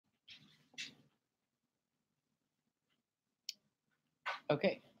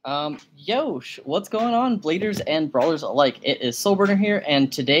Okay. What's going on, Bladers and Brawlers alike? It is Soulburner here,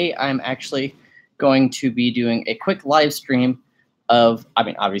 and today I'm actually going to be doing a quick live stream of,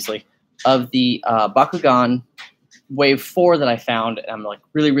 obviously, of the Bakugan WAVE 4 that I found, and I'm like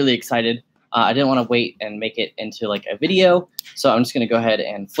really excited. I didn't want to wait and make it into like a video, so I'm just going to go ahead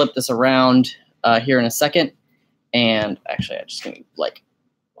and flip this around here in a second. And actually, I'm just going to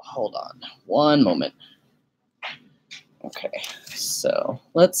hold on one moment. Okay, so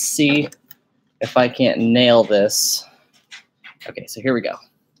let's see if I can't nail this. Okay, so here we go.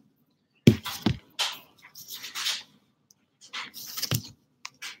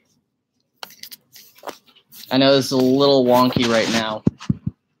 I know this is a little wonky right now,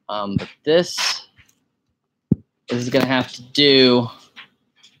 but this is going to have to do.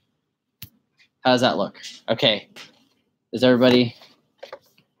 How does that look? Okay, got everybody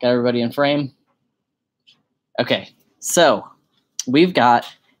in frame? Okay. So we've got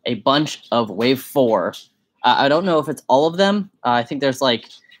a bunch of Wave 4. I don't know if it's all of them. I think there's like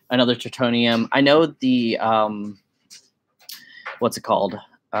another Tritonium. I know the, what's it called?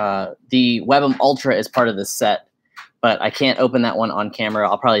 The Web'em Ultra is part of this set, but I can't open that one on camera.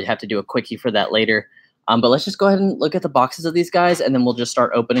 I'll probably have to do a quickie for that later. But let's just go ahead and look at the boxes of these guys, and then we'll just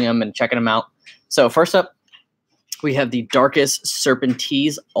start opening them and checking them out. So first up, we have the Darkest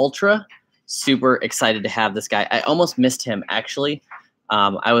Serpenteze Ultra. Super excited to have this guy. I almost missed him, actually.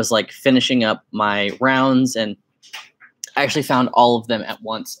 I was like finishing up my rounds, and I actually found all of them at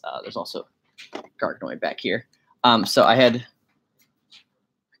once. There's also Garganoid back here. So I had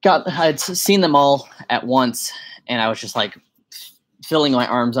seen them all at once, and I was just like filling my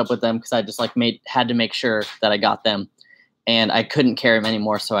arms up with them because I just like had to make sure that I got them, and I couldn't carry them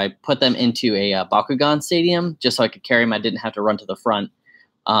anymore. So I put them into a Bakugan stadium just so I could carry them. I didn't have to run to the front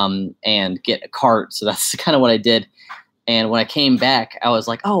and get a cart. So that's kind of what I did. And when I came back, I was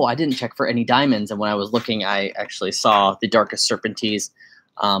like, oh, I didn't check for any diamonds. And when I was looking, I actually saw the Darkest Serpenteze.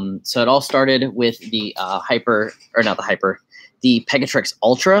 So it all started with the the Pegatrix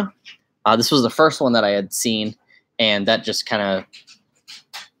Ultra. This was the first one that I had seen, and that just kind of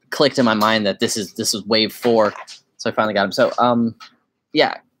clicked in my mind that this was Wave 4. So I finally got him. So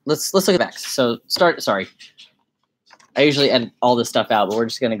yeah, let's look at the back. So I usually edit all this stuff out, but we're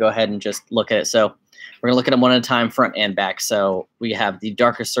just going to go ahead and just look at it. So we're going to look at them one at a time, front and back. So we have the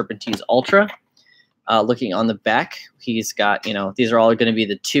Darkest Serpenteze Ultra. Looking on the back, he's got, these are all going to be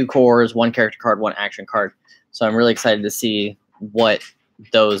the 2 cores, 1 character card, 1 action card. So I'm really excited to see what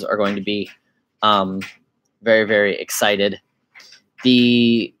those are going to be. Very excited.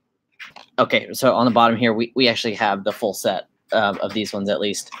 Okay, so on the bottom here, we actually have the full set of these ones at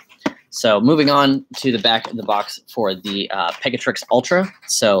least. So moving on to the back of the box for the Pegatrix Ultra.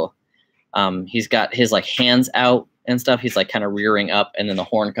 So he's got his like hands out and stuff. He's like kind of rearing up, and then the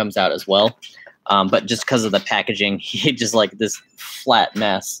horn comes out as well. But just because of the packaging, he just like this flat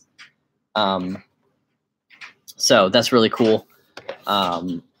mess. So that's really cool.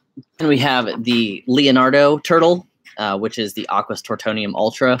 And we have the Leonardo Turtle, which is the Aquas Tortonium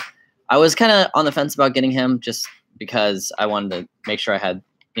Ultra. I was kind of on the fence about getting him just because I wanted to make sure I had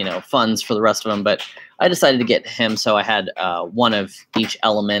funds for the rest of them, but I decided to get him, so I had 1 of each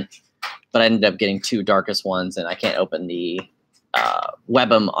element, but I ended up getting 2 darkest ones, and I can't open the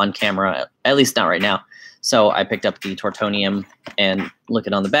Web'em on camera, at least not right now. So I picked up the Tortonium, and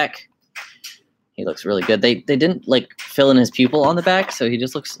looking on the back, he looks really good. They didn't like fill in his pupil on the back, so he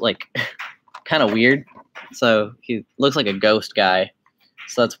just looks like kind of weird. So he looks like a ghost guy,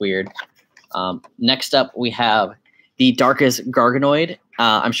 so that's weird. Next up, we have the Darkest Garganoid.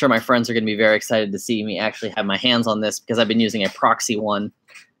 I'm sure my friends are going to be very excited to see me actually have my hands on this because I've been using a proxy one.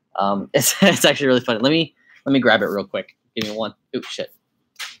 It's actually really funny. Let me grab it real quick. Give me one. Oops, shit.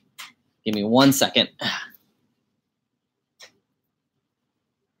 Give me 1 second.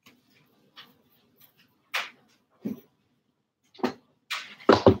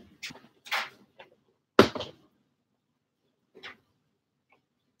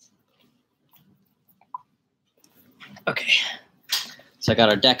 Okay. So I got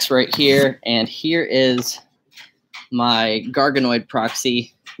our decks right here, and here is my Garganoid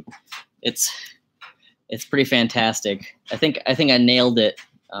proxy. It's pretty fantastic. I think I nailed it.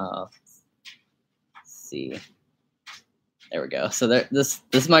 Let's see. There we go. So this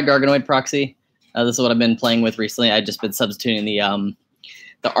is my Garganoid proxy. This is what I've been playing with recently. I've just been substituting the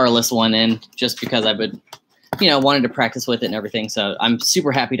Arliss one in just because I would wanted to practice with it and everything. So I'm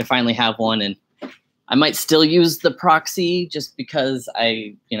super happy to finally have one, and I might still use the proxy just because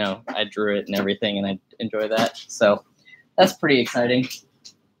I drew it and everything, and I enjoy that. So that's pretty exciting.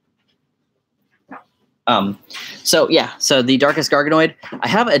 So yeah, so the Darkest Garganoid, I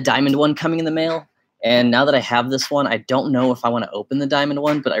have a diamond one coming in the mail, and now that I have this one, I don't know if I want to open the diamond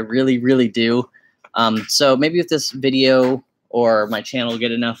one, but I really, really do. So maybe if this video or my channel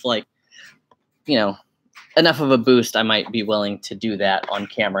get enough, like, you know, enough of a boost, I might be willing to do that on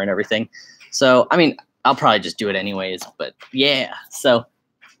camera and everything. So, I mean, I'll probably just do it anyways, but yeah. So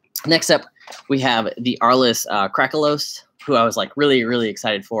next up, we have the Arliss Krakalos, who I was like really, really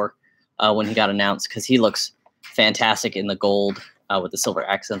excited for when he got announced, because he looks fantastic in the gold with the silver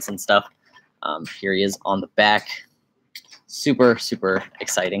accents and stuff. Here he is on the back. Super, super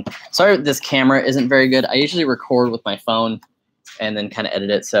exciting. Sorry this camera isn't very good. I usually record with my phone and then kind of edit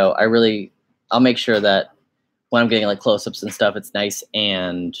it. So I'll make sure that when I'm getting like close-ups and stuff, it's nice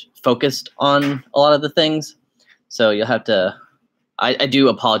and focused on a lot of the things. So you'll have to, I do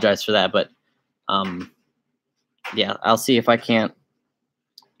apologize for that, but yeah, I'll see if I can't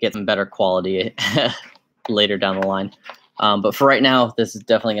get some better quality later down the line. But for right now, this is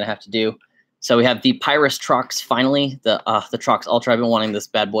definitely gonna have to do. So we have the Pyrus Trox finally, the Trox Ultra. I've been wanting this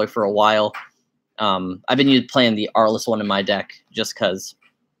bad boy for a while. I've been playing the Arliss one in my deck just because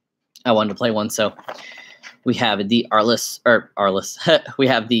I wanted to play one. So we have the we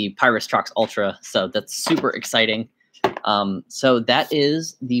have the Pyrus Trox Ultra. So that's super exciting. So that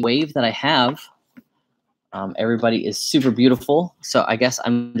is the wave that I have. Everybody is super beautiful. So I guess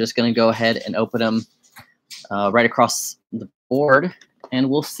I'm just going to go ahead and open them right across the board, and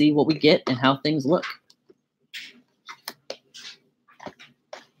we'll see what we get and how things look.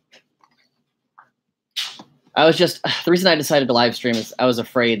 The reason I decided to live stream is I was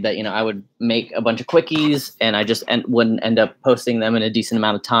afraid that, I would make a bunch of quickies and I just wouldn't end up posting them in a decent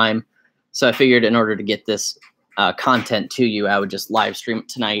amount of time. So I figured in order to get this content to you, I would just live stream it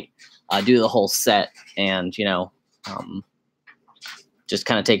tonight, do the whole set, and, just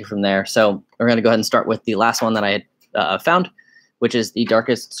kind of take it from there. So we're going to go ahead and start with the last one that I had found, which is the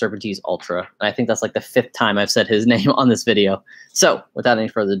Darkest Serpentine Ultra. And I think that's like the 5th time I've said his name on this video. So without any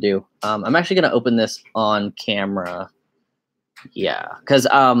further ado, I'm actually going to open this on camera. Yeah, because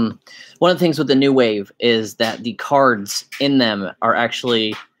one of the things with the new wave is that the cards in them are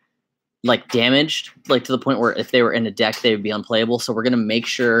actually like damaged, like to the point where if they were in a deck, they would be unplayable. So we're going to make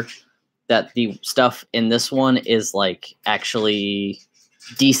sure that the stuff in this one is like actually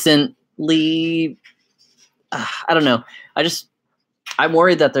decently, I don't know. I'm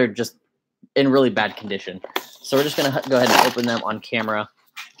worried that they're just in really bad condition. So we're just going to go ahead and open them on camera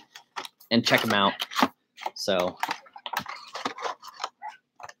and check them out. So,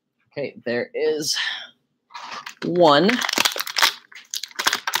 okay, there is one.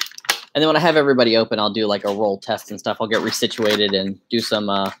 And then when I have everybody open, I'll do like a roll test and stuff. I'll get resituated and do some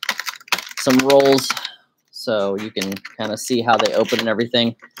rolls so you can kind of see how they open and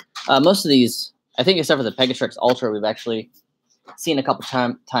everything. Most of these, I think except for the Pegatrix Ultra, we've actually seen a couple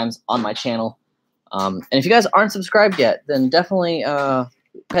times on my channel. And if you guys aren't subscribed yet, then definitely go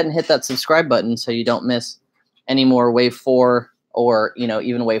ahead and hit that subscribe button so you don't miss any more Wave 4 or,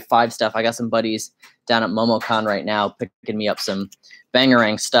 even Wave 5 stuff. I got some buddies down at MomoCon right now picking me up some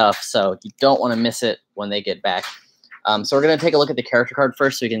Bangarang stuff, so you don't want to miss it when they get back. So we're going to take a look at the character card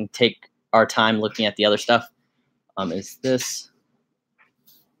first so we can take our time looking at the other stuff. Is this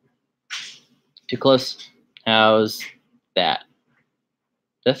too close? How's that?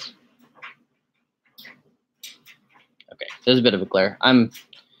 This? Okay, there's a bit of a glare. I'm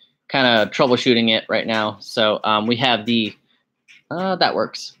kind of troubleshooting it right now. So we have the, that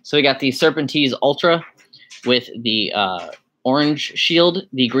works. So we got the Serpentine Ultra with the orange shield,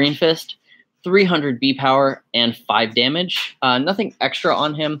 the green fist, 300 B power, and 5 damage. Nothing extra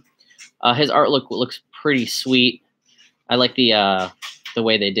on him. His art looks pretty sweet. I like the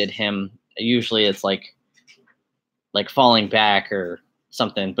way they did him. Usually it's like falling back or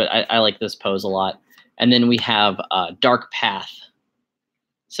something, but I like this pose a lot. And then we have Dark Path.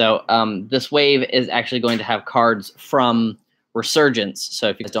 So this wave is actually going to have cards from Resurgence. So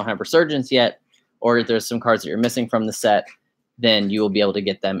if you guys don't have Resurgence yet, or if there's some cards that you're missing from the set, then you will be able to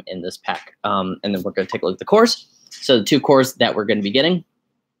get them in this pack. And then we're going to take a look at the cores. So the 2 cores that we're going to be getting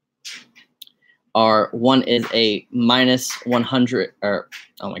are, one is a -100, or,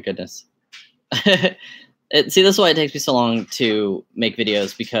 oh my goodness. See, this is why it takes me so long to make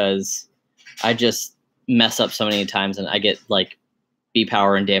videos, because I just mess up so many times and I get like B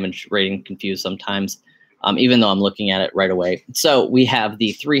power and damage rating confused sometimes, even though I'm looking at it right away. So we have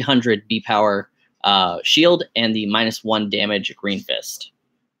the 300 B power shield and the -1 damage green fist.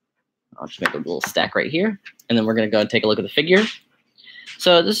 I'll just make a little stack right here, and then we're going to go and take a look at the figure.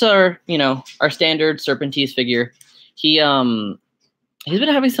 So this is our, our standard Serpentine figure. He he's been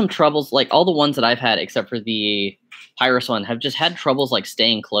having some troubles. Like all the ones that I've had, except for the Pyrus one, have just had troubles like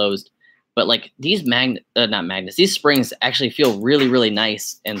staying closed. But like these not magnets, these springs actually feel really, really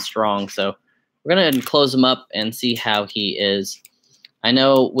nice and strong. So we're gonna close them up and see how he is. I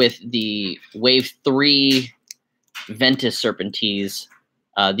know with the Wave 3 Ventus Serpentines,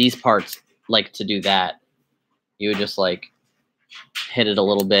 these parts like to do that. You would just like hit it a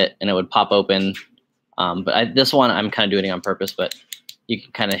little bit and it would pop open. But this one I'm kind of doing it on purpose, but you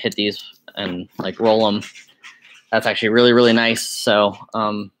can kind of hit these and like roll them. That's actually really, really nice. So,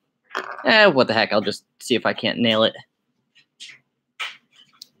 what the heck? I'll just see if I can't nail it.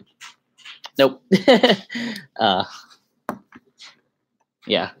 Nope.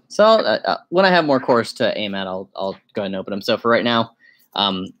 Yeah. So when I have more cores to aim at, I'll go ahead and open them. So for right now,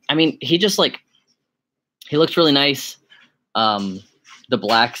 I mean, he just like, he looks really nice. The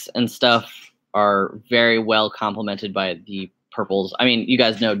blacks and stuff are very well complemented by the purples. I mean, you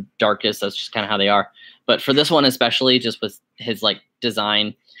guys know Darkus, that's just kind of how they are. But for this one especially, just with his like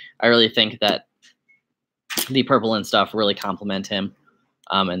design, I really think that the purple and stuff really complement him.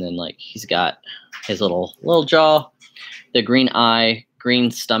 And then like he's got his little jaw, the green eye,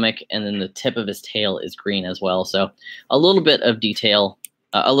 green stomach, and then the tip of his tail is green as well. So a little bit of detail,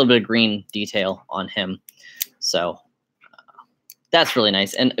 a little bit of green detail on him. So that's really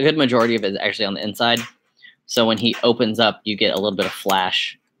nice. And a good majority of it is actually on the inside. So when he opens up, you get a little bit of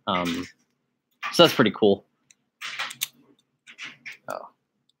flash. So that's pretty cool.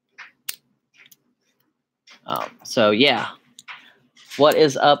 So yeah. What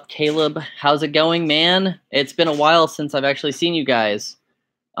is up, Caleb? How's it going, man? It's been a while since I've actually seen you guys.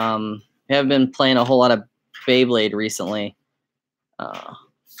 I haven't been playing a whole lot of Beyblade recently.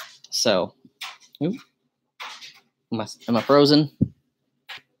 So, ooh, am I frozen?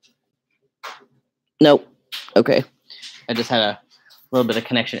 Nope. Okay. I just had a little bit of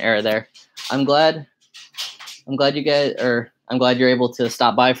connection error there. I'm glad you guys, or I'm glad you're able to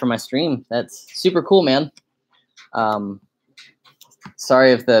stop by for my stream. That's super cool, man.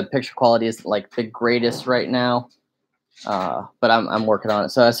 Sorry if the picture quality isn't like the greatest right now, but I'm working on it.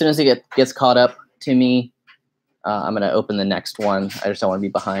 So as soon as it gets caught up to me, I'm gonna open the next one. I just don't want to be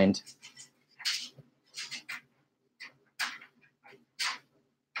behind.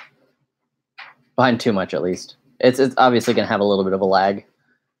 Behind too much, at least. It's obviously gonna have a little bit of a lag.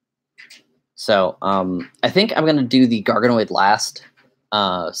 So I think I'm gonna do the Bakugan WAVE last.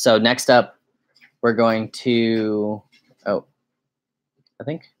 So next up, we're going to. Oh, I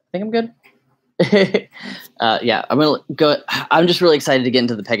think I'm good. Yeah, I'm gonna go. I'm just really excited to get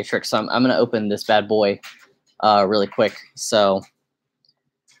into the Pegatrix, so I'm gonna open this bad boy really quick. So,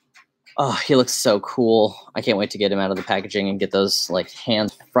 oh, he looks so cool. I can't wait to get him out of the packaging and get those like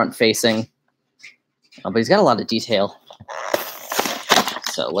hands front facing. But he's got a lot of detail.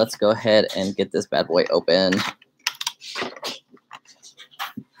 So let's go ahead and get this bad boy open.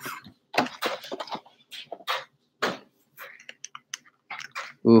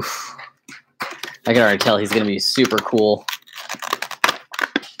 Oof. I can already tell he's going to be super cool.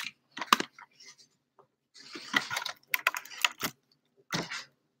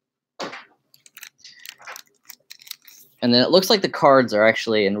 And then it looks like the cards are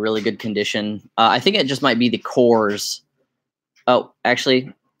actually in really good condition. I think it just might be the cores. Oh,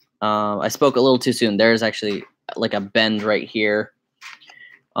 actually, I spoke a little too soon. There's actually like a bend right here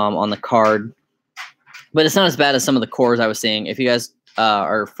on the card. But it's not as bad as some of the cores I was seeing. If you guys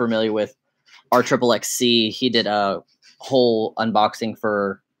are familiar with RXXC, he did a whole unboxing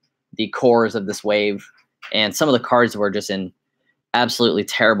for the cores of this wave. And some of the cards were just in absolutely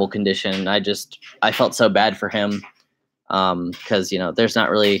terrible condition. I felt so bad for him. Because, you know, there's not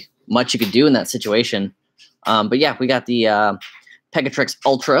really much you could do in that situation. But yeah, we got the Pegatrix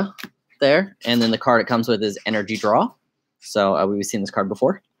Ultra there. And then the card it comes with is Energy Draw. So we've seen this card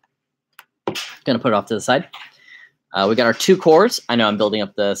before. Going to put it off to the side. We got our 2 cores. I know I'm building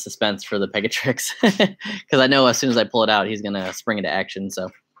up the suspense for the Pegatrix. Because I know as soon as I pull it out, he's going to spring into action. So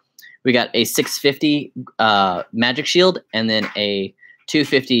we got a 650 Magic Shield and then a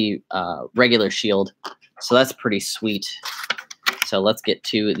 250 regular shield. So that's pretty sweet. So let's get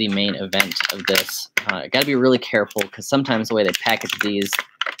to the main event of this. Got to be really careful because sometimes the way they package these,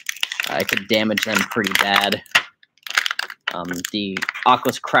 I could damage them pretty bad. The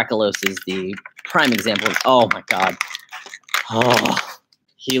Aquos Crakalos is the prime example of, oh my god. Oh,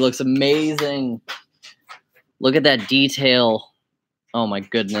 he looks amazing. Look at that detail. Oh my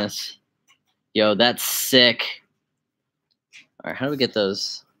goodness. Yo, that's sick. All right, how do we get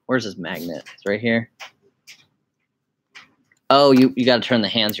those? Where's this magnet? It's right here. Oh, you got to turn the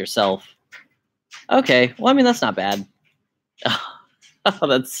hands yourself. Okay, well, I mean, that's not bad. Oh,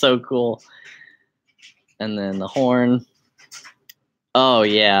 that's so cool. And then the horn. Oh,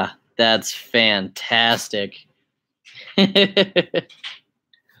 yeah. That's fantastic.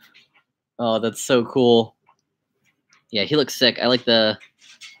 Oh, that's so cool. Yeah, he looks sick. I like the...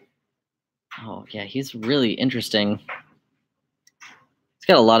 Oh, yeah, he's really interesting. He's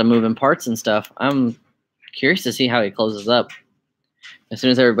got a lot of moving parts and stuff. I'm curious to see how he closes up. As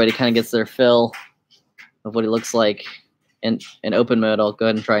soon as everybody kind of gets their fill of what he looks like in open mode, I'll go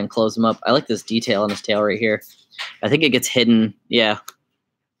ahead and try and close him up. I like this detail on his tail right here. I think it gets hidden. Yeah.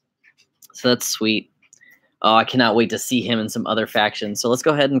 So that's sweet. Oh, I cannot wait to see him in some other factions. So let's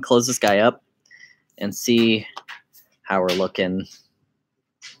go ahead and close this guy up and see how we're looking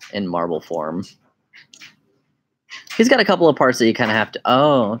in marble form. He's got a couple of parts that you kind of have to...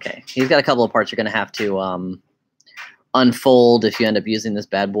 Oh, okay. He's got a couple of parts you're going to have to unfold if you end up using this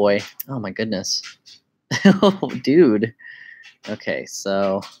bad boy. Oh, my goodness. Oh, dude. Okay,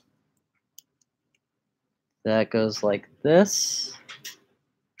 so that goes like this.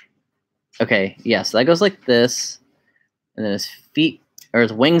 Okay, yeah, so that goes like this. And then his feet, or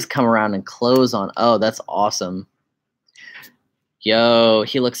his wings come around and close on. Oh, that's awesome. Yo,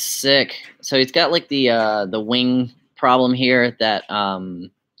 he looks sick. So he's got like the wing problem here that,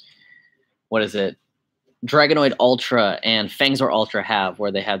 what is it? Dragonoid Ultra and Fangzor Ultra have,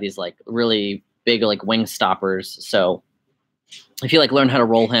 where they have these like really big like wing stoppers. So if you like learn how to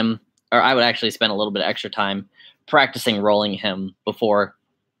roll him, or I would actually spend a little bit of extra time practicing rolling him before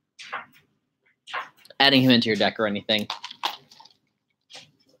adding him into your deck or anything.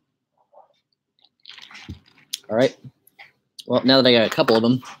 All right. Well, now that I got a couple of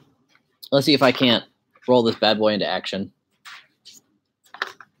them, let's see if I can't roll this bad boy into action.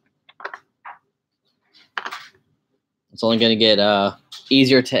 It's only going to get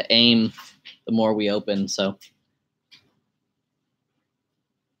easier to aim the more we open, so.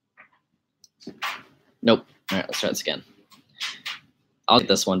 Nope. All right, let's try this again. I'll get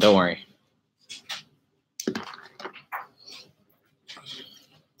this one, don't worry.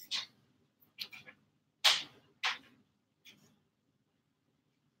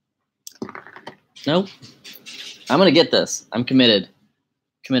 Nope. I'm going to get this. I'm committed.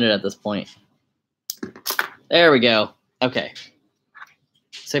 Committed at this point. There we go. Okay.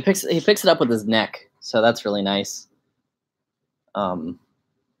 So he picks it up with his neck. So that's really nice.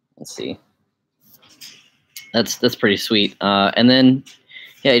 Let's see. That's pretty sweet. And then,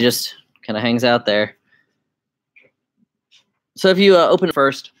 yeah, he just kind of hangs out there. So if you open it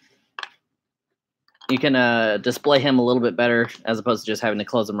first, you can display him a little bit better as opposed to just having to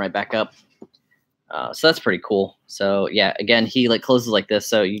close him right back up. So that's pretty cool. So yeah, again, he like closes like this,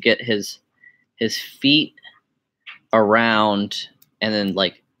 so you get his feet around, and then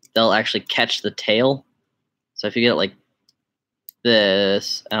like they'll actually catch the tail. So if you get it like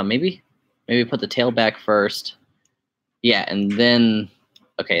this, maybe put the tail back first. Yeah, and then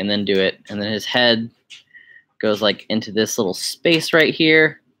okay, and then do it, and then his head goes like into this little space right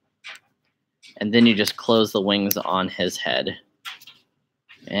here, and then you just close the wings on his head.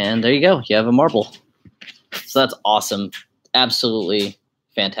 And there you go. You have a marble. So that's awesome. Absolutely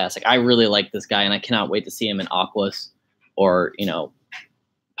fantastic. I really like this guy, and I cannot wait to see him in Aquas or, you know,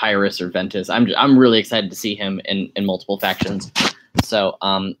 Pyrus or Ventus. I'm really excited to see him in multiple factions. So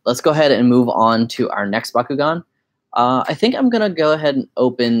let's go ahead and move on to our next Bakugan. I think I'm going to go ahead and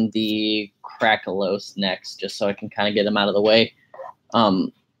open the Krakalos next, just so I can kind of get him out of the way.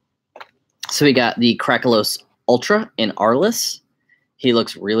 So we got the Krakalos Ultra in Arliss. He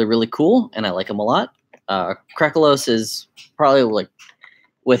looks really, really cool, and I like him a lot. Krakalos is probably like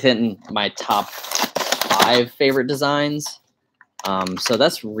within my top 5 favorite designs. So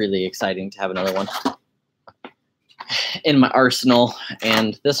that's really exciting to have another one in my arsenal.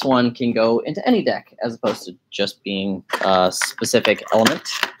 And this one can go into any deck as opposed to just being a specific element,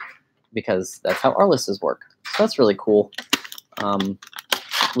 because that's how Arlisses work. So that's really cool.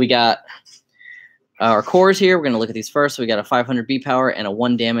 We got our cores here. We're going to look at these first. So we got a 500 B power and a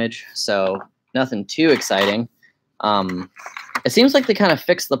 1 damage. So nothing too exciting. It seems like they kind of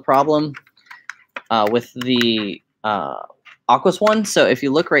fixed the problem with the Aquas one. So if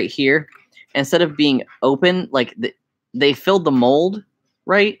you look right here, instead of being open, like they filled the mold,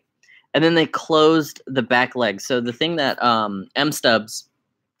 right? And then they closed the back leg. So the thing that M Stubbs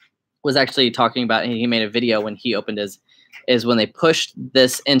was actually talking about, and he made a video when he opened his, is when they pushed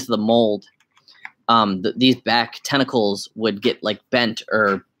this into the mold, these back tentacles would get like bent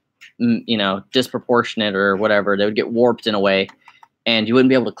or, you know, disproportionate or whatever. They would get warped in a way, and you wouldn't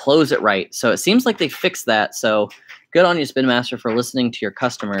be able to close it right. So it seems like they fixed that. So good on you, Spin Master, for listening to your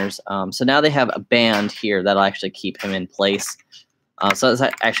customers. So now they have a band here that'll actually keep him in place. So it's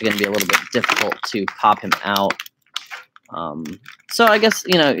actually going to be a little bit difficult to pop him out. So I guess,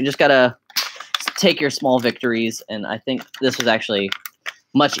 you know, you just got to take your small victories. And I think this was actually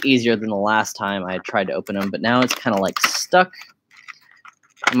much easier than the last time I tried to open them. But now it's kind of like stuck.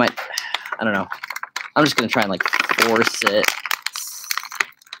 I don't know. I'm just going to try and like force it.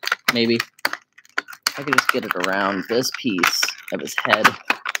 Maybe. If I could just get it around this piece of his head.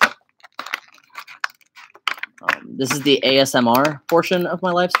 This is the ASMR portion of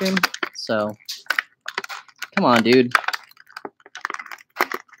my live stream. So, come on, dude.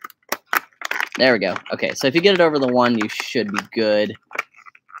 There we go. Okay, so if you get it over the one, you should be good.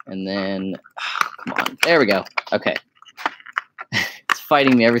 And then, oh, come on. There we go. Okay. It's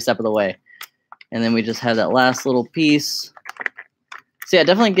fighting me every step of the way. And then we just have that last little piece. So yeah,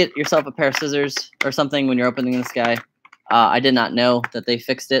 definitely get yourself a pair of scissors or something when you're opening this guy. I did not know that they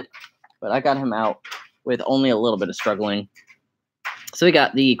fixed it, but I got him out with only a little bit of struggling. So we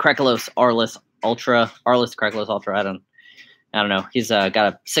got the Krakelos Arliss Ultra. Arliss Krakelos Ultra. I don't know. He's got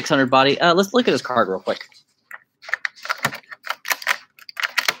a 600 body. Let's look at his card real quick.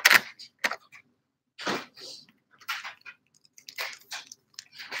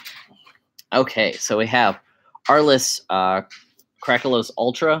 Okay, so we have Arliss Krakelos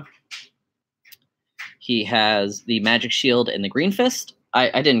Ultra. He has the Magic Shield and the Green Fist.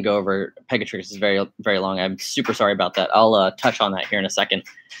 I didn't go over Pegatrix is very, very long. I'm super sorry about that. I'll touch on that here in a second.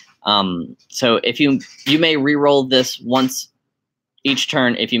 So if you may re-roll this once each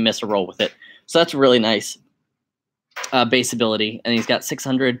turn if you miss a roll with it. So that's really nice base ability. And he's got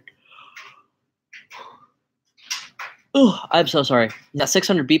 600. Oh, I'm so sorry. He's got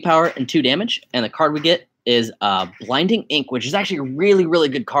 600 beat power and 2 damage. And the card we get is Blinding Ink, which is actually a really, really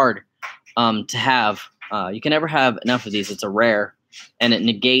good card to have. You can never have enough of these. It's a rare. And it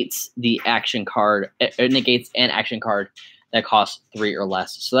negates the action card. It negates an action card that costs 3 or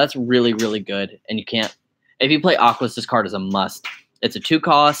less. So that's really, really good. And you can't, if you play Aquas, this card is a must. It's a 2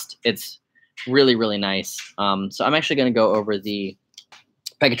 cost. It's really, really nice. So I'm actually going to go over the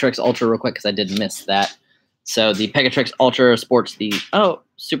Pegatrix Ultra real quick because I did miss that. So the Pegatrix Ultra sports the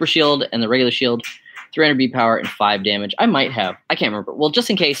Super Shield and the regular shield, 300 beat power and 5 damage. I might have. I can't remember. Well, just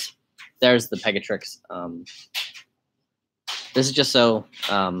in case, there's the Pegatrix. This is just so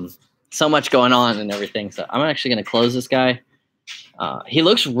much going on and everything. So I'm actually going to close this guy. He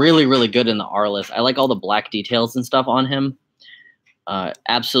looks really, really good in the Arliss. I like all the black details and stuff on him.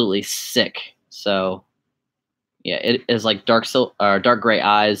 Absolutely sick. So yeah, it is like dark gray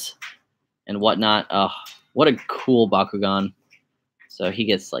eyes and whatnot. What a cool Bakugan. So he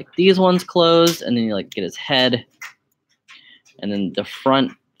gets like these ones closed, and then you like get his head, and then the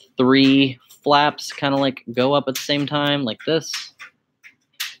front 3 flaps kind of like go up at the same time like this,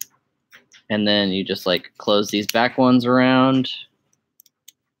 and then you just like close these back ones around.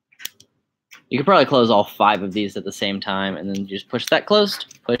 You could probably close all 5 of these at the same time, and then you just push that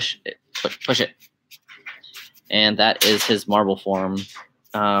closed, push it, push it, and that is his marble form.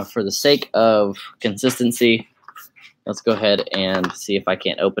 For the sake of consistency, let's go ahead and see if I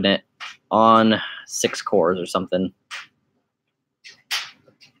can't open it on 6 cores or something.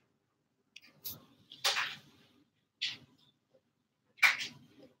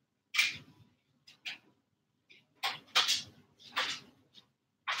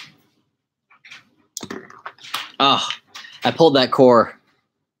 Oh, I pulled that core.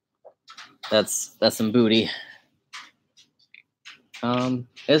 That's some booty. I don't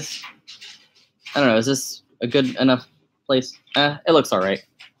know. Is this a good enough place? It looks all right.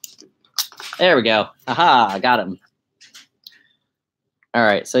 There we go. Aha! I got him. All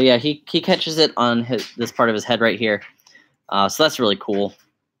right. So yeah, he catches it on this part of his head right here. So that's really cool.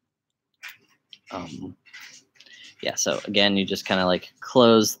 Yeah. So again, you just kind of like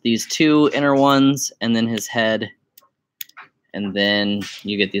close these 2 inner ones, and then his head, and then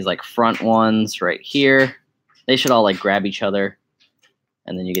you get these like front ones right here. They should all like grab each other.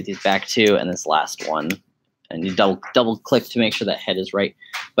 And then you get these back 2 and this last one. And you double click to make sure that head is right.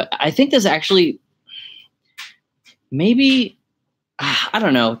 But I think this actually, maybe, I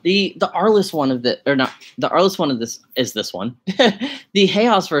don't know. The Arliss one of the, or not, the Arliss one of this is this one. The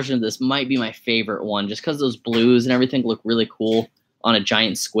Chaos version of this might be my favorite one, just because those blues and everything look really cool on a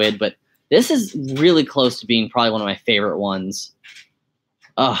giant squid. But this is really close to being probably one of my favorite ones.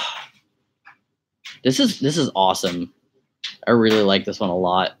 This is awesome. I really like this one a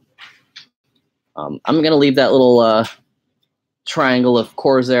lot. I'm going to leave that little triangle of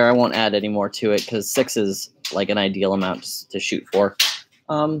cores there. I won't add any more to it because 6 is like an ideal amount to shoot for.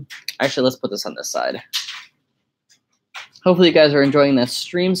 Actually, let's put this on this side. Hopefully you guys are enjoying this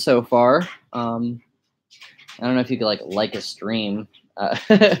stream so far. And I don't know if you could like a stream. I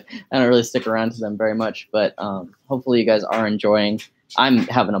don't really stick around to them very much, but hopefully you guys are enjoying. I'm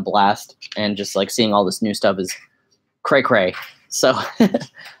having a blast, and just like seeing all this new stuff is cray cray. So,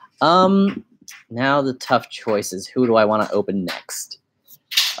 now the tough choices. Who do I want to open next?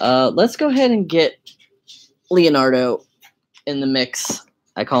 Let's go ahead and get Leonardo in the mix.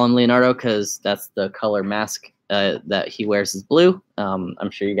 I call him Leonardo because that's the color mask that he wears is blue.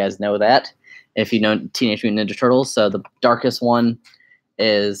 I'm sure you guys know that if you know Teenage Mutant Ninja Turtles. So the darkest one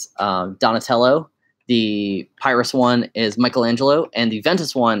is Donatello. The Pyrus one is Michelangelo. And the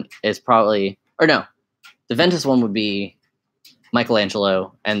Ventus one is probably, or no, the Ventus one would be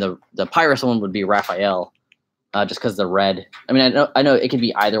Michelangelo, and the Pyrus one would be Raphael, just because the red. I mean, I know it could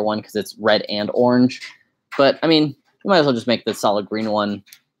be either one because it's red and orange, but I mean, you might as well just make the solid green one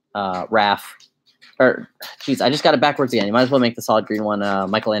Raph. Or, geez, I just got it backwards again. You might as well make the solid green one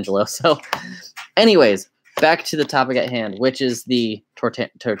Michelangelo. So, anyways, back to the topic at hand, which is the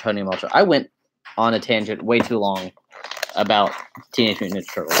Tortonium Ultra. I went on a tangent way too long about Teenage Mutant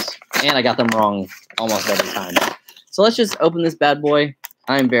Ninja Turtles, and I got them wrong almost every time. So let's just open this bad boy.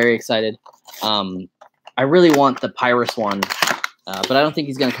 I'm very excited. I really want the Pyrus one, but I don't think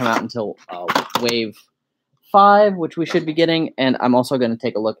he's going to come out until Wave 5, which we should be getting. And I'm also going to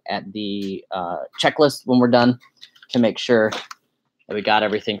take a look at the checklist when we're done to make sure that we got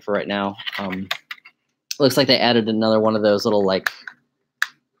everything for right now. Looks like they added another one of those little like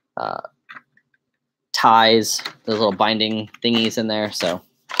ties, those little binding thingies in there. So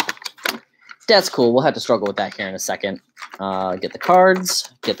that's cool. We'll have to struggle with that here in a second. Get the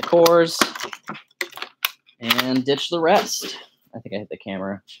cards, get the cores, and ditch the rest. I think I hit the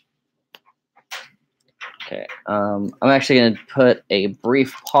camera. Okay. I'm actually going to put a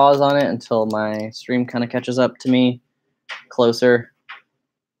brief pause on it until my stream kind of catches up to me closer.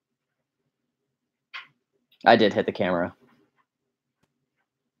 I did hit the camera.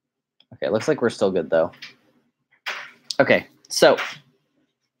 Okay, looks like we're still good, though. Okay, so,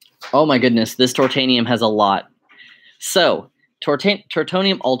 oh my goodness, this Tortanium has a lot. So,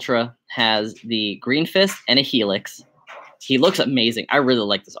 Tortonium Ultra has the Green Fist and a Helix. He looks amazing. I really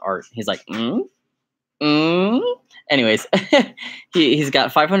like this art. He's like, Anyways, he's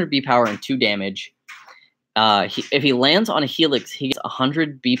got 500 B power and 2 damage. If he lands on a Helix, he gets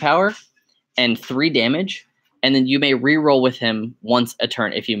 100 B power and 3 damage. And then you may reroll with him once a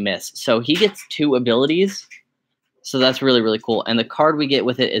turn if you miss. So he gets 2 abilities. So that's really, really cool. And the card we get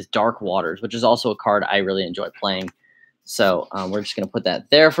with it is Dark Waters, which is also a card I really enjoy playing. So we're just going to put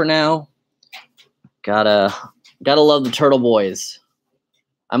that there for now. Gotta love the Turtle Boys.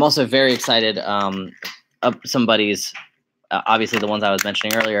 I'm also very excited. Some buddies, obviously the ones I was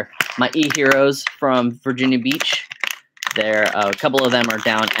mentioning earlier, my E-Heroes from Virginia Beach. A couple of them are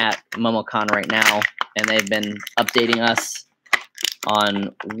down at MomoCon right now, and they've been updating us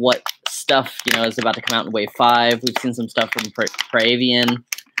on what stuff is about to come out in Wave 5. We've seen some stuff from Praevian,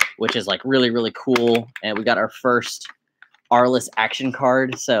 which is like really, really cool, and we got our first Arliss action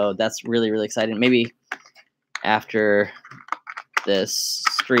card, so that's really, really exciting. Maybe after this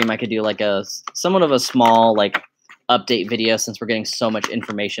stream, I could do like somewhat of a small like update video, since we're getting so much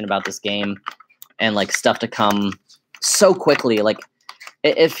information about this game and like stuff to come so quickly. Like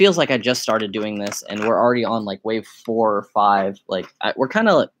it feels like I just started doing this and we're already on like Wave 4 or 5. Like we're kind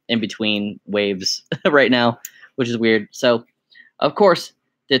of in between waves right now, which is weird. So of course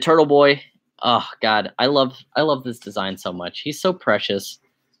the Turtle Boy. Oh God, I love this design so much. He's so precious.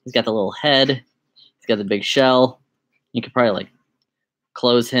 He's got the little head. He's got the big shell. You could probably like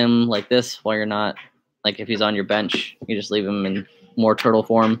close him like this while you're not, like if he's on your bench, you just leave him in more turtle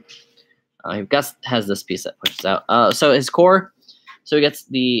form. Gus has this piece that pushes out. So his core, so he gets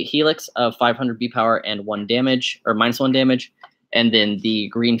the Helix of 500 B power and 1 damage, or -1 damage, and then the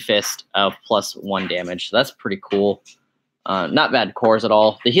Green Fist of +1 damage. So that's pretty cool. Not bad cores at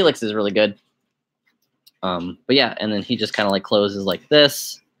all. The Helix is really good. But yeah, and then he just kind of like closes like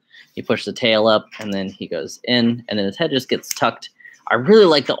this. He pushes the tail up, and then he goes in, and then his head just gets tucked. I really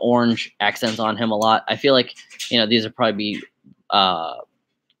like the orange accents on him a lot. I feel like, these will probably be,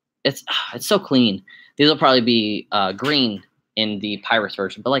 it's so clean. These will probably be green in the Pyrus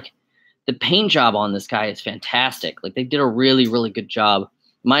version, but like the paint job on this guy is fantastic. Like they did a really, really good job.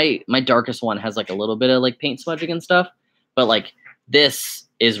 My darkest one has like a little bit of like paint smudging and stuff, but like this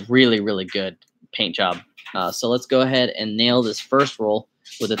is really, really good paint job. So let's go ahead and nail this first roll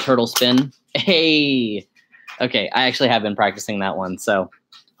with a turtle spin. Hey, okay, I actually have been practicing that one, so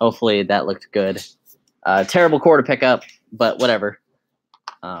hopefully that looked good. Terrible core to pick up, but whatever.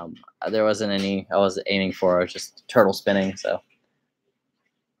 There wasn't any I was aiming for. I was just turtle spinning, so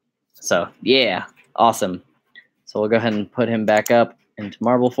yeah, awesome. So we'll go ahead and put him back up into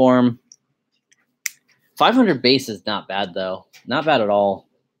marble form. 500 base is not bad, though. Not bad at all.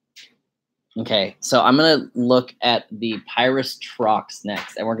 Okay, so I'm going to look at the Pyrus Trox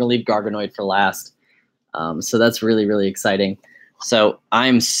next, and we're going to leave Garganoid for last. So that's really, really exciting. So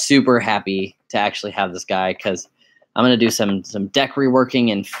I'm super happy to actually have this guy because I'm going to do some deck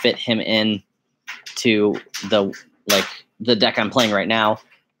reworking and fit him in to the deck I'm playing right now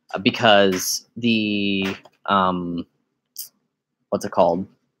because the what's it called?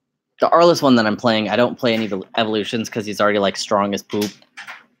 The Arliss one that I'm playing, I don't play any of the evolutions because he's already like strong as poop.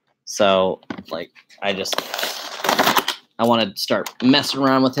 So like I want to start messing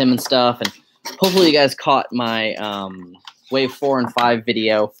around with him and stuff, and hopefully you guys caught my Wave 4 and 5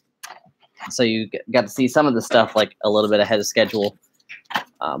 video, so you got to see some of the stuff like a little bit ahead of schedule.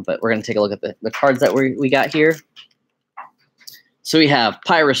 But we're going to take a look at the cards that we got here. So we have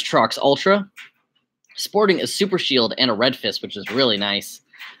Pyrus Trox Ultra, sporting a Super Shield and a Red Fist, which is really nice.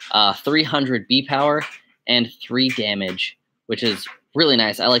 300 B power and 3 damage, which is really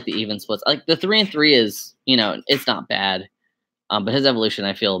nice. I like the even splits. Like the 3 and 3 is, it's not bad. But his evolution,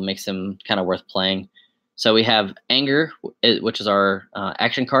 I feel, makes him kind of worth playing. So we have Anger, which is our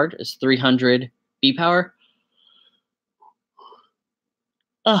action card. It's 300 B power.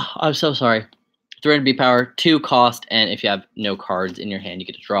 Oh, I'm so sorry. 300 B power, 2 cost, and if you have no cards in your hand, you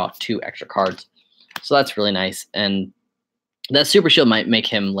get to draw 2 extra cards. So that's really nice. And that Super Shield might make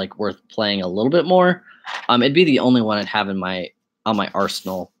him like worth playing a little bit more. It'd be the only one I'd have on my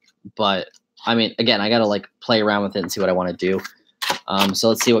arsenal. But I mean, again, I gotta like play around with it and see what I want to do. So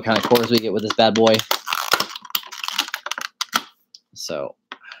let's see what kind of cores we get with this bad boy. So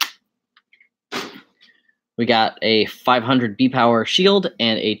we got a 500 B power shield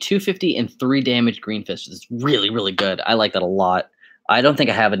and a 250 and 3 damage green fist. It's really, really good. I like that a lot. I don't think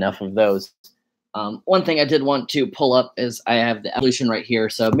I have enough of those. One thing I did want to pull up is I have the evolution right here.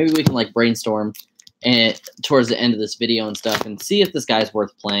 So maybe we can like brainstorm towards the end of this video and stuff and see if this guy's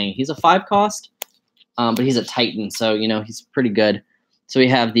worth playing. He's a 5 cost, but he's a Titan. So, he's pretty good. So we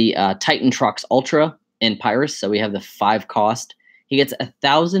have the Titan Trox Ultra in Pyrus. So we have the 5 cost. He gets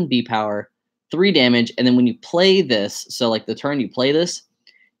 1,000 B power, 3 damage, and then when you play this, so like the turn you play this,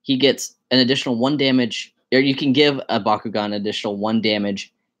 he gets an additional 1 damage, or you can give a Bakugan additional 1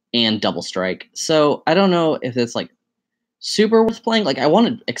 damage and double strike. So I don't know if it's like super worth playing. Like I want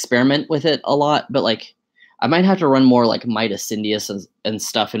to experiment with it a lot, but like I might have to run more like Midas Syndius and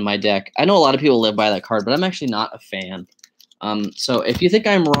stuff in my deck. I know a lot of people live by that card, but I'm actually not a fan. So if you think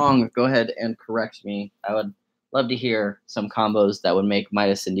I'm wrong, go ahead and correct me. I would love to hear some combos that would make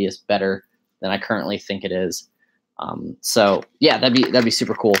Midas Syndius better than I currently think it is. So yeah, that'd be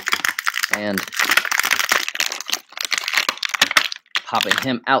super cool. And popping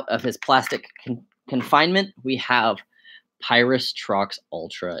him out of his plastic confinement, we have Pyrus Trox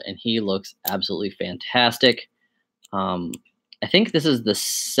Ultra, and he looks absolutely fantastic. I think this is the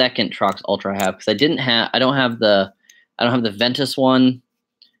second Trox Ultra I have because I don't have the Ventus one.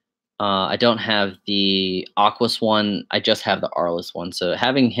 I don't have the Aquas one. I just have the Arliss one. So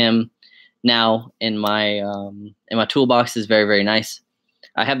having him now in my toolbox is very, very nice.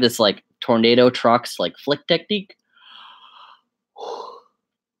 I have this like Tornado Trox like flick technique.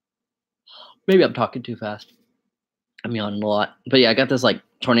 Maybe I'm talking too fast. I'm yawning a lot. But yeah, I got this like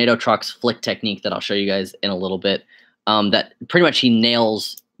Tornado Trox flick technique that I'll show you guys in a little bit. That pretty much he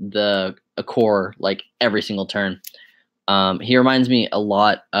nails a core like every single turn. He reminds me a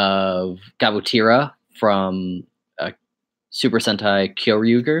lot of Gabutira from Super Sentai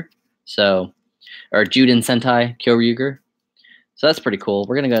Kyoryuger. Or Juden Sentai Kyoryuger. So that's pretty cool.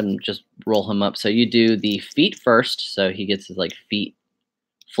 We're going to go ahead and just roll him up. So you do the feet first. So he gets his like feet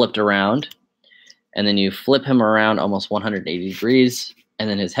flipped around. And then you flip him around almost 180 degrees. And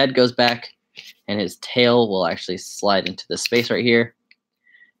then his head goes back. And his tail will actually slide into this space right here.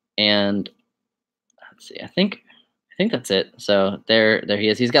 And let's see. I think that's it. So there he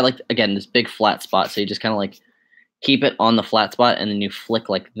is. He's got like, again, this big flat spot. So you just kind of like keep it on the flat spot. And then you flick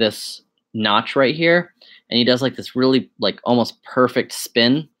like this notch right here. And he does like this really like almost perfect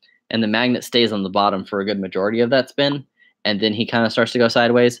spin. And the magnet stays on the bottom for a good majority of that spin. And then he kind of starts to go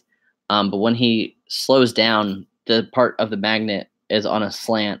sideways. But when he slows down, the part of the magnet is on a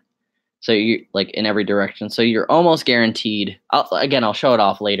slant. So you like in every direction. So you're almost guaranteed. I'll show it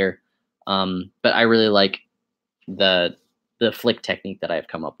off later. But I really like the flick technique that I've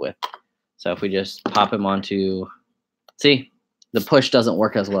come up with. So if we just pop him onto, see, the push doesn't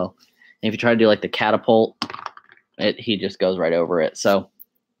work as well. And if you try to do like the catapult, he just goes right over it. So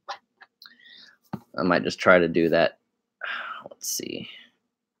I might just try to do that. Let's see.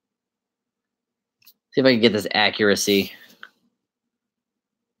 See if I can get this accuracy.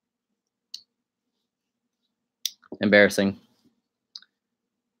 Embarrassing.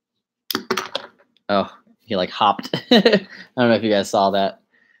 Oh, he like hopped. I don't know if you guys saw that,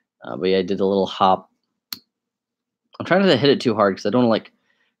 but yeah, I did a little hop. I'm trying to hit it too hard because I don't want to like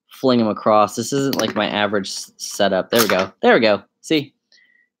fling him across. This isn't like my average setup. There we go. There we go. See?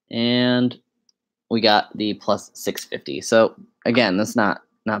 And we got the plus 650. So again, that's not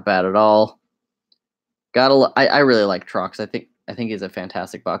bad at all. I really like Trox. I think he's a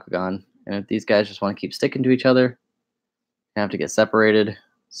fantastic Bakugan. And if these guys just want to keep sticking to each other, they have to get separated.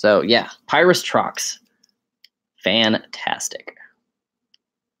 So yeah, Pyrus Trox. Fantastic.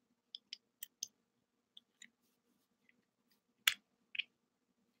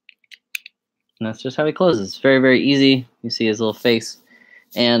 And that's just how he closes. Very, very easy. You see his little face.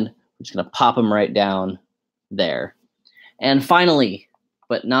 And we're just going to pop him right down there. And finally,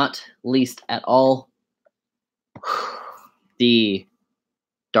 but not least at all, the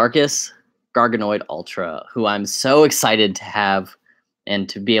Darkus Garganoid Ultra, who I'm so excited to have and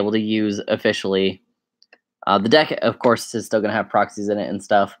to be able to use officially. The deck, of course, is still going to have proxies in it and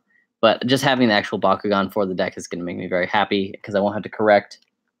stuff, but just having the actual Bakugan for the deck is going to make me very happy because I won't have to correct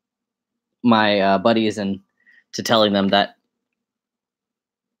my buddies and to telling them that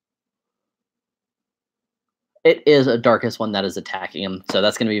it is a Darkus one that is attacking him. So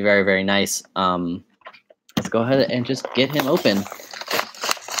that's going to be very, very nice. Let's go ahead and just get him open.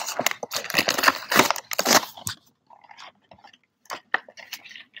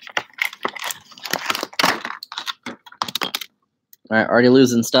 All right, already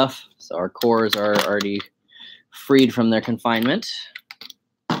losing stuff. So our cores are already freed from their confinement.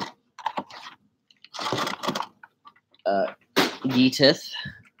 Geetith.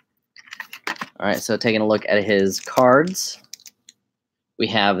 All right, so taking a look at his cards, we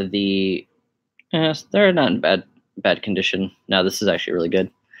have the. Yes, they're not in bad condition. No, this is actually really good.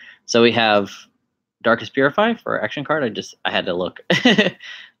 So we have Darkus Purify for action card. I had to look.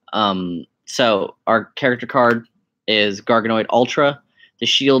 So our character card is Garganoid Ultra. The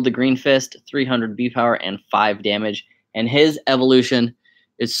shield, the green fist, 300 B power and 5 damage. And his evolution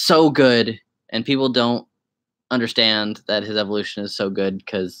is so good, and people don't understand that his evolution is so good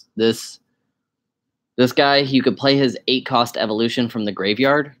because this guy, you could play his 8-cost evolution from the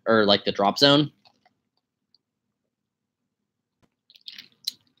graveyard or like the drop zone.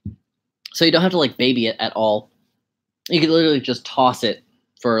 So you don't have to like baby it at all. You could literally just toss it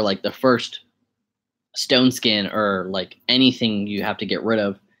for like the first stone skin or like anything you have to get rid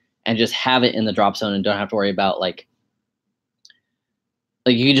of and just have it in the drop zone and don't have to worry about like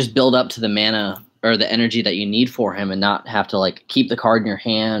you can just build up to the mana or the energy that you need for him and not have to like keep the card in your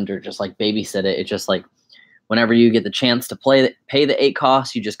hand or just like babysit it. It's just like whenever you get the chance to pay the 8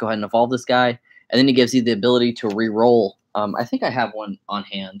 costs, you just go ahead and evolve this guy, and then it gives you the ability to re-roll. I think I have one on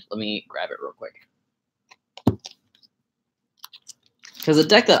hand. Let me grab it real quick. Because the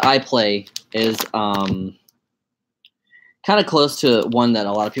deck that I play is kind of close to one that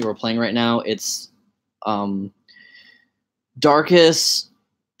a lot of people are playing right now. It's Darkus,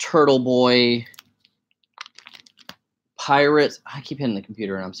 Turtle Boy, Pirates. I keep hitting the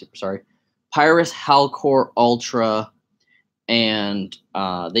computer and I'm super sorry. Pyrus Halcor Ultra, and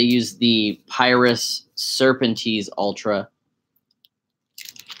they use the Pyrus Serpentines Ultra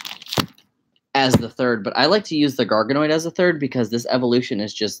as the third, but I like to use the Garganoid as a third because this evolution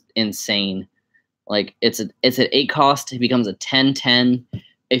is just insane. Like it's an 8 cost, it becomes a 10/10.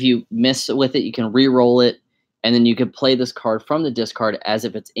 If you miss with it, you can re-roll it, and then you can play this card from the discard as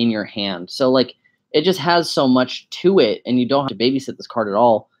if it's in your hand. So like it just has so much to it, and you don't have to babysit this card at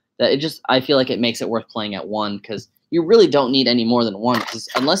all. That I feel like it makes it worth playing at 1 because you really don't need any more than 1 because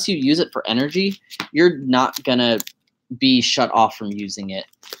unless you use it for energy, you're not gonna be shut off from using it.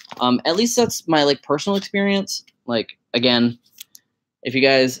 At least that's my like personal experience. Like again, if you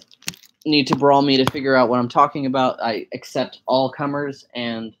guys need to brawl me to figure out what I'm talking about, I accept all comers,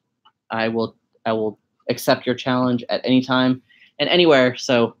 and I will accept your challenge at any time and anywhere.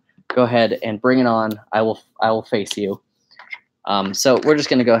 So go ahead and bring it on. I will face you. So we're just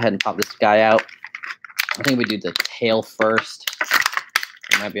gonna go ahead and pop this guy out. I think we do the tail first.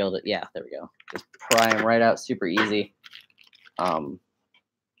 We might be able to, yeah, there we go. Just pry him right out, super easy.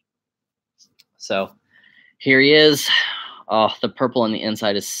 So here he is. Oh, the purple on the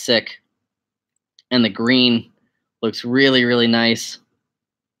inside is sick. And the green looks really, really nice.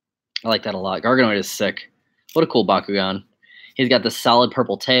 I like that a lot. Garganoid is sick. What a cool Bakugan. He's got the solid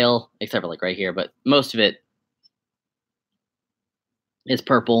purple tail, except for like right here, but most of it is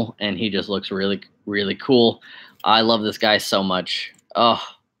purple, and he just looks really, really cool. I love this guy so much. Oh,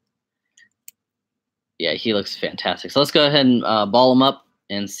 yeah, he looks fantastic. So let's go ahead and ball him up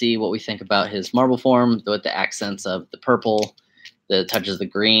and see what we think about his marble form with the accents of the purple, the touches the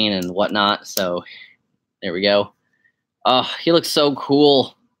green and whatnot. So there we go. Oh, he looks so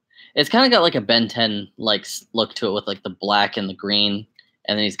cool. It's kind of got like a Ben 10 like look to it with like the black and the green,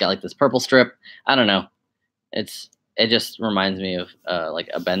 and then he's got like this purple strip. I don't know. It just reminds me of like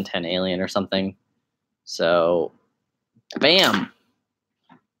a Ben 10 alien or something. So, bam,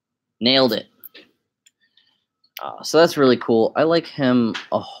 nailed it. So that's really cool. I like him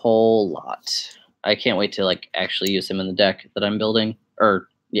a whole lot. I can't wait to like actually use him in the deck that I'm building, or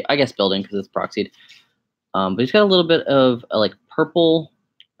yeah, I guess building because it's proxied. But he's got a little bit of like purple.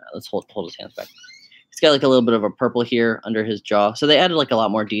 Let's hold his hands back. He's got like a little bit of a purple here under his jaw. So they added like a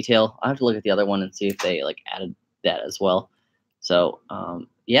lot more detail. I'll have to look at the other one and see if they like added that as well. So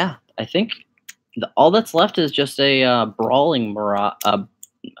yeah, I think all that's left is just a brawling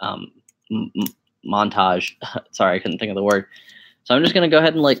montage. Sorry, I couldn't think of the word. So I'm just gonna go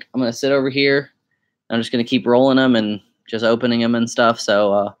ahead and like I'm gonna sit over here. I'm just gonna keep rolling them and just opening them and stuff.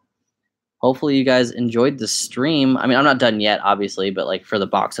 So hopefully you guys enjoyed the stream. I mean, I'm not done yet, obviously, but like for the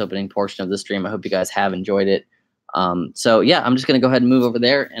box opening portion of the stream, I hope you guys have enjoyed it. So yeah, I'm just gonna go ahead and move over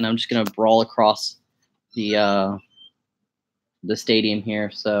there, and I'm just gonna brawl across the stadium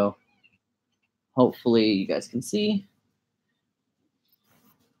here. So hopefully you guys can see.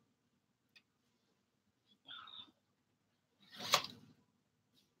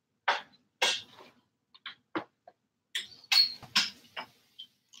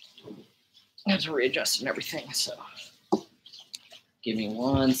 I have to readjust and everything, so give me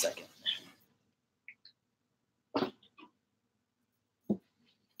 1 second.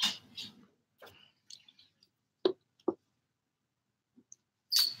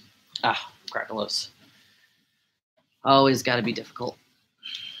 Crackalos. Always got to be difficult.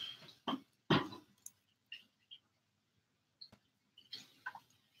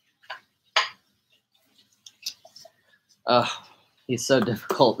 He's so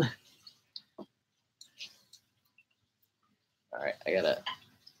difficult. All right, I gotta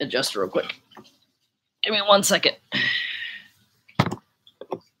adjust real quick. Give me 1 second.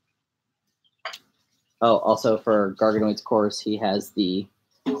 Oh, also for Garganoid's course, he has the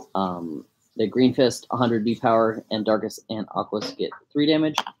Green Fist, 100 V power, and Darkus and Aquas get 3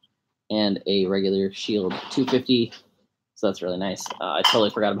 damage, and a regular shield 250. So that's really nice. I totally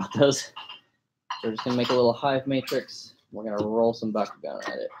forgot about those. So we're just gonna make a little hive matrix. We're gonna roll some Bakugan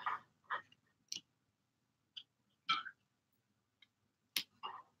at it.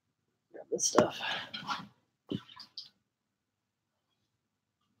 Grab this stuff.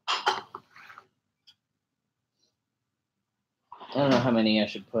 I don't know how many I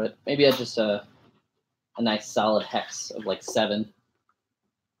should put. Maybe I just a nice solid hex of like 7.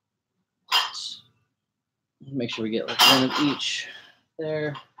 Make sure we get like 1 of each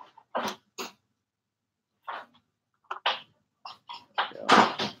there.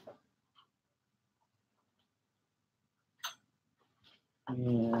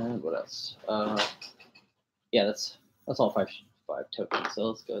 And what else? Yeah, that's all 5 tokens. So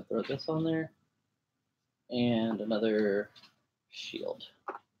let's go throw this on there. And another shield.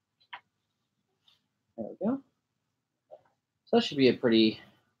 There we go. So that should be a pretty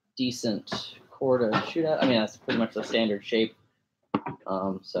decent core to shoot at. I mean, that's pretty much the standard shape.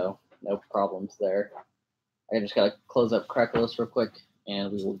 So no problems there. I just gotta close up Crackalos real quick,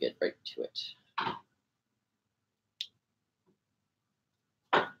 and we will get right to it.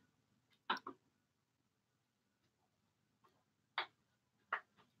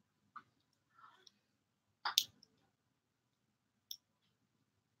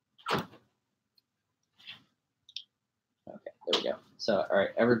 Okay, there we go. So, all right,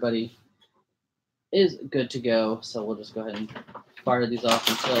 everybody is good to go. So we'll just go ahead and fire these off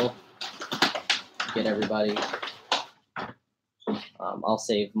until we get everybody. I'll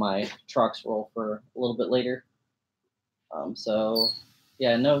save my Trox roll for a little bit later. So,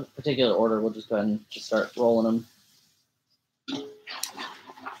 yeah, in no particular order. We'll just go ahead and just start rolling them.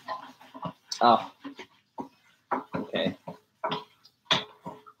 Oh, okay.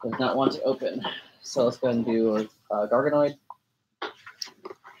 Does not want to open. So let's go ahead and do a Garganoid.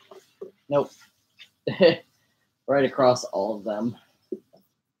 Nope. Right across all of them.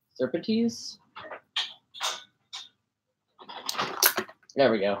 Serpentes. There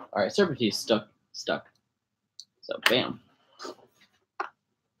we go. All right, Serpentes stuck. So bam.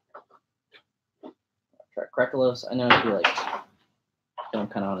 Try Crackalos. I know if you like I'm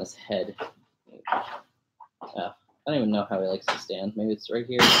kind of on his head. I don't even know how he likes to stand. Maybe it's right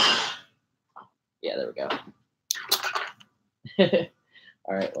here. Yeah, there we go.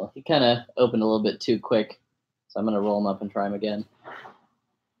 All right, well, he kind of opened a little bit too quick, so I'm going to roll him up and try him again.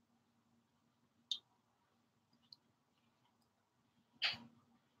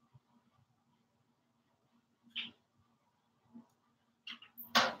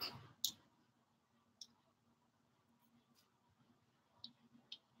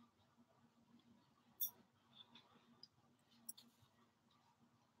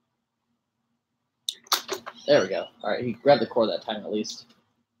 There we go. All right, he grabbed the core that time at least.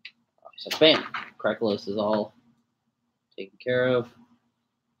 So bam, Cracklos is all taken care of.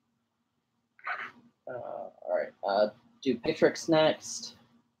 All right, do Patrix next.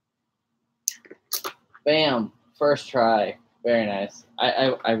 Bam, first try. Very nice.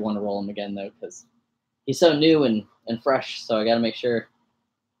 I want to roll him again though because he's so new and fresh. So I got to make sure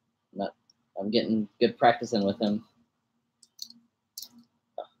that I'm getting good practice in with him.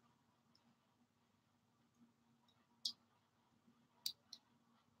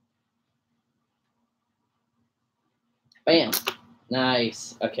 Bam.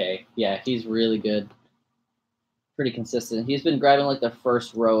 Nice. Okay. Yeah, he's really good. Pretty consistent. He's been grabbing like the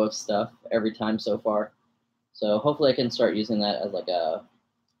first row of stuff every time so far. So hopefully I can start using that as like a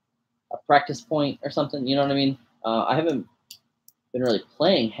practice point or something. You know what I mean? I haven't been really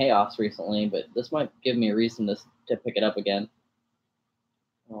playing Chaos recently, but this might give me a reason to pick it up again.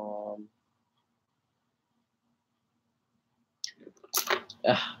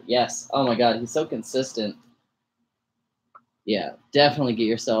 Yes. Oh my God, he's so consistent. Yeah, definitely get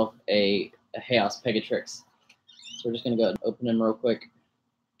yourself a Chaos Pegatrix. So we're just gonna go ahead and open him real quick,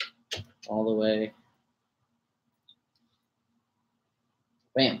 all the way.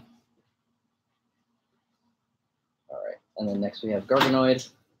 Bam. All right, and then next we have Garganoid.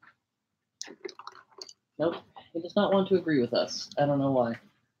 Nope, he does not want to agree with us. I don't know why.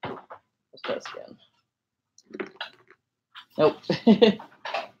 Let's try this again. Nope.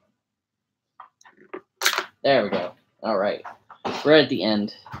 There we go. All right, right at the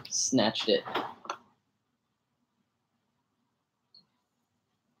end, snatched it.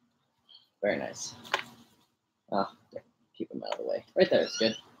 Very nice. Keep him out of the way. Right there, it's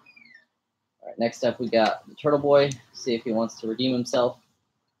good. All right, next up we got the Turtle Boy. See if he wants to redeem himself.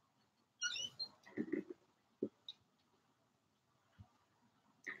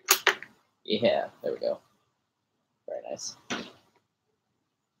 Yeah, there we go. Very nice.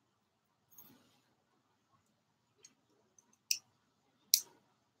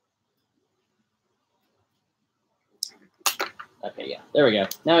 Okay, yeah, there we go.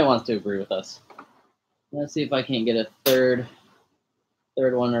 Now he wants to agree with us. Let's see if I can't get a third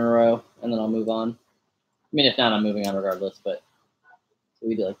one in a row, and then I'll move on. I mean, if not, I'm moving on regardless, but so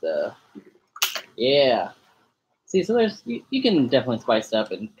we do like the, yeah. See, so there's, you can definitely spice it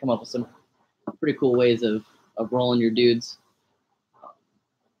up and come up with some pretty cool ways of rolling your dudes.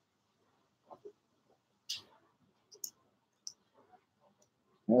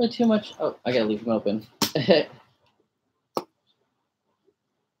 Not really too much. Oh, I gotta leave them open.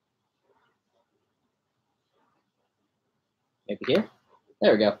 Maybe here?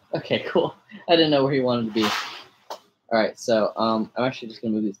 There we go. Okay, cool. I didn't know where he wanted to be. All right, so I'm actually just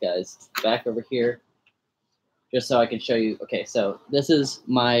gonna move these guys back over here, just so I can show you. Okay, so this is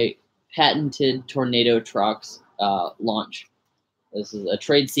my patented Tornado Trox launch. This is a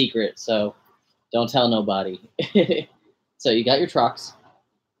trade secret, so don't tell nobody. So you got your Trox,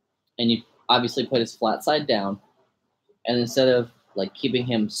 and you obviously put his flat side down, and instead of like keeping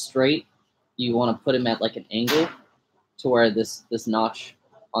him straight, you want to put him at like an angle to where this notch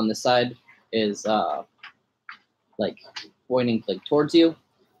on this side is like pointing like towards you,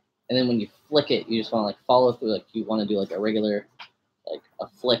 and then when you flick it, you just want to like follow through, like you want to do like a regular, like a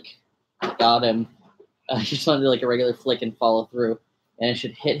flick. Got him. You just want to do like a regular flick and follow through, and it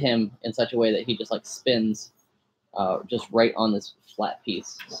should hit him in such a way that he just like spins, just right on this flat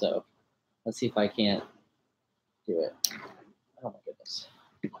piece. So let's see if I can't do it. Oh my goodness.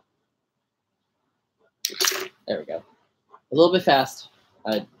 There we go. A little bit fast.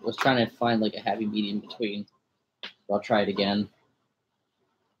 I was trying to find like a happy medium between. So I'll try it again.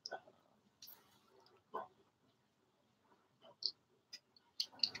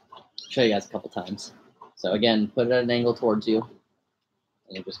 Show you guys a couple times. So again, put it at an angle towards you,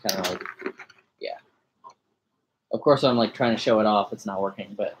 and you just kind of like, yeah. Of course, I'm like trying to show it off. It's not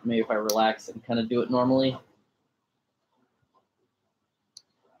working, but maybe if I relax and kind of do it normally.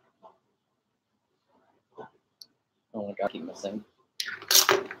 Oh my God, I keep missing.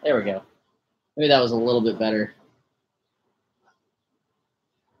 There we go. Maybe that was a little bit better.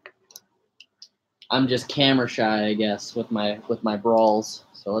 I'm just camera shy, I guess, with my brawls.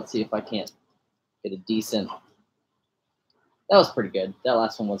 So let's see if I can't get a decent. That was pretty good. That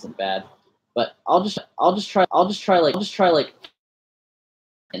last one wasn't bad. But I'll just try like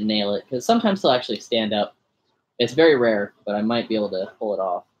and nail it, because sometimes they'll actually stand up. It's very rare, but I might be able to pull it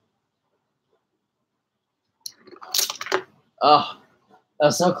off. Oh, that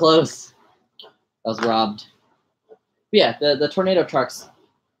was so close. I was robbed. But yeah, the Tornado Trucks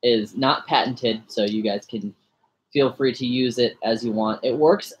is not patented, so you guys can feel free to use it as you want. It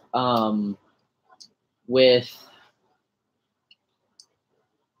works with,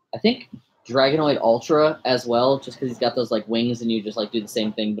 I think, Dragonoid Ultra as well, just because he's got those like wings, and you just like do the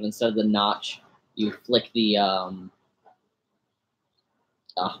same thing, but instead of the notch, you flick the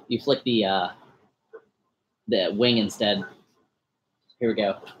wing instead. Here we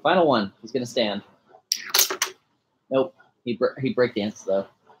go. Final one. He's gonna stand. Nope. He breakdanced though.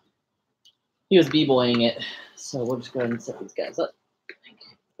 He was b-boying it. So we'll just go ahead and set these guys up.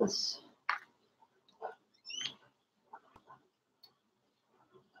 This.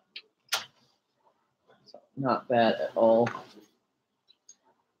 So not bad at all.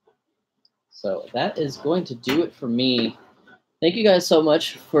 So that is going to do it for me. Thank you guys so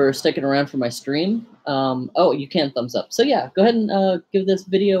much for sticking around for my stream. Oh, you can thumbs up. So yeah, go ahead and give this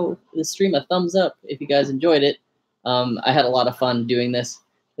stream a thumbs up if you guys enjoyed it. I had a lot of fun doing this.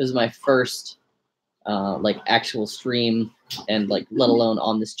 This is my first like actual stream, and like let alone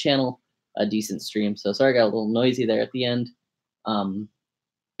on this channel, a decent stream. So sorry I got a little noisy there at the end.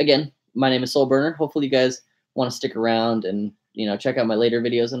 Again, my name is Soulburner. Hopefully you guys want to stick around and check out my later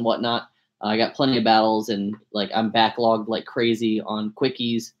videos and whatnot. I got plenty of battles, and like I'm backlogged like crazy on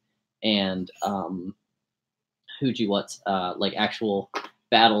quickies and like actual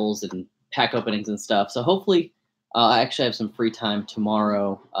battles and pack openings and stuff. So hopefully I actually have some free time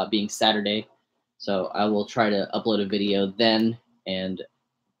tomorrow, being Saturday. So I will try to upload a video then. And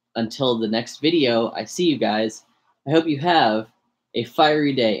until the next video, I see you guys. I hope you have a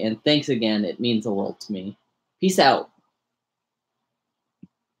fiery day, and thanks again. It means the world to me. Peace out.